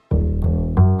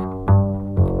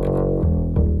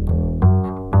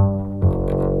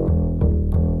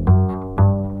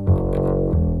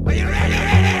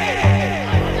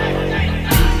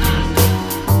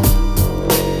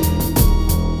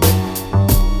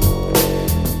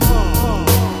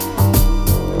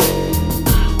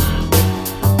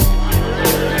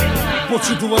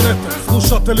Почитуван Етер,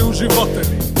 слушатели,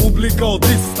 уживатели, публика од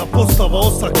иста постава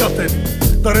осакатени.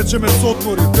 Да речеме со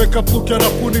одмори, дека плуќа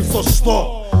напунив со што?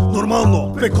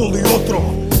 Нормално, пекол и отров.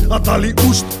 А дали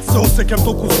уште се осеќам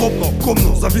толку злобно,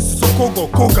 комно, зависи со кого,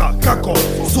 кога, како,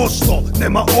 зошто,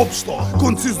 нема општо,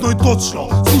 концизно и точно.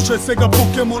 Слушај сега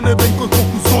Покемон еден кој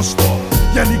колку зошто.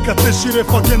 Ја никад не ширев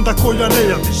агенда која не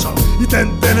ја дишам. И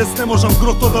денес не можам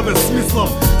грото да ве смислам.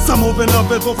 Само ве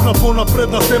наведов на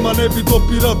понапредна тема, не ви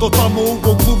допира до тамо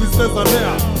уго глуви се за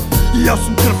неа. И јас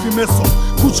сум крв и месо,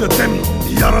 куче темно,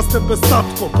 и ја расте без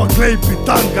татко, па глеј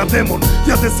питанга демон.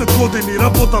 Ја 10 години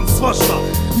работам свашта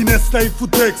и не стаи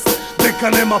футекс,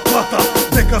 дека нема плата,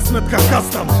 дека сметка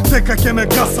кастам, дека ќе ме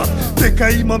гасат,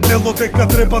 дека имам дело, дека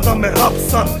треба да ме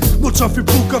хапсат. Мочав и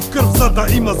пукав крв за да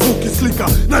има звук и слика,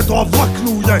 најдоа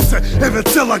влакну у јајце, еве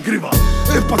цела грива.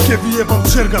 Па ќе ви ебам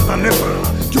чергата небрана,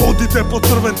 ќе одите по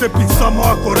црвен тепих само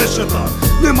ако решета.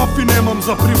 Немав и немам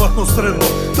за приватно средно,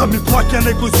 да ми плаќа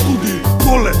некој студии,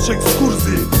 коледж,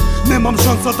 екскурзии. Немам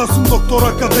шанса да сум доктор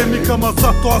академик, ама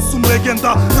затоа сум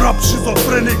легенда, рап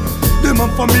шизофреник.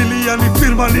 Немам фамилија, ни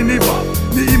фирма, ни нива,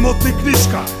 ни имот, ни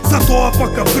книшка, затоа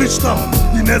пака причтам.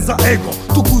 И не за его,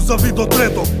 туку за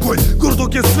видотредок, кој гордо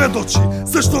ќе сведочи,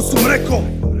 зашто сум рекол.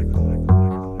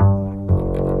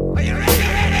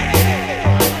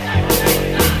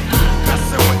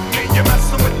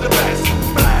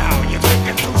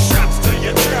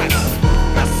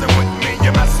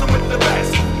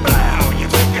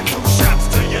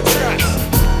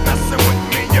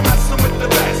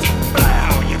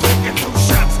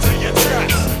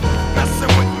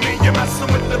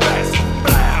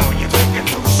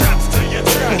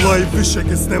 Пола и више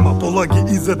ги снема, пола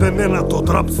ги изеде ненато, од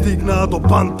рап стигнаа до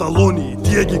панталони,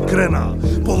 тие ги кренаа.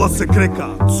 Пола се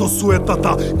крека со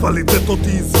суетата, квалитетот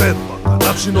и изведбата,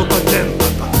 начинот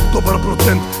агентата. Добар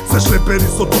процент се шлепери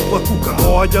со тупла кука,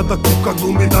 доаѓа да кука,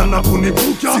 глуми да напуни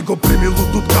плуќа. Си го примил у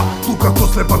дупка, тука ко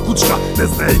слепа кучка, не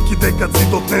знаејќи дека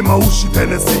зидот нема уши,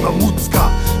 денес има муцка.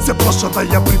 Се плаша да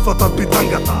ја прифатат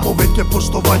битангата, повеќе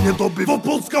поштовање доби во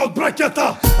Полска од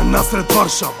браќата. Насред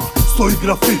Варшава стои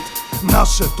графит,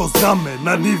 нашето знаме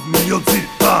на нивниот зид.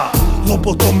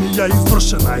 Лоботомија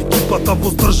извршена, екипата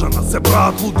воздржана, се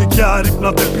прават луди ќе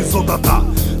рипнат епизодата.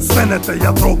 Свенете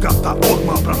ја дрогата,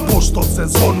 одма брат, пошто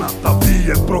сезоната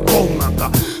вие проколната.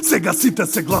 Сега сите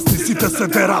се гласни, сите се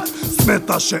дерат,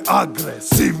 сметаше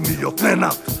агресивниот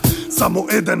Ненад. Само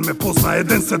еден ме позна,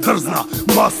 еден се дрзна,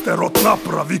 мастерот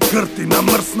направи картина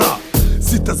мрсна.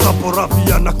 Сите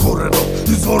заборавија на коренот,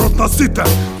 изворот на сите,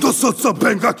 ДСЦ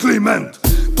Бенга Климент.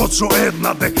 Точно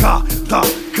една дека,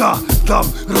 дам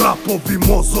рапови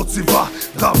мозоци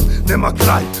дам. Нема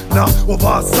крај на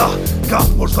оваа сага,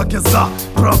 можда ќе за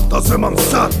правда земам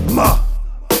сад, ма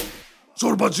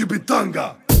Чорба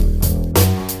джибитанга.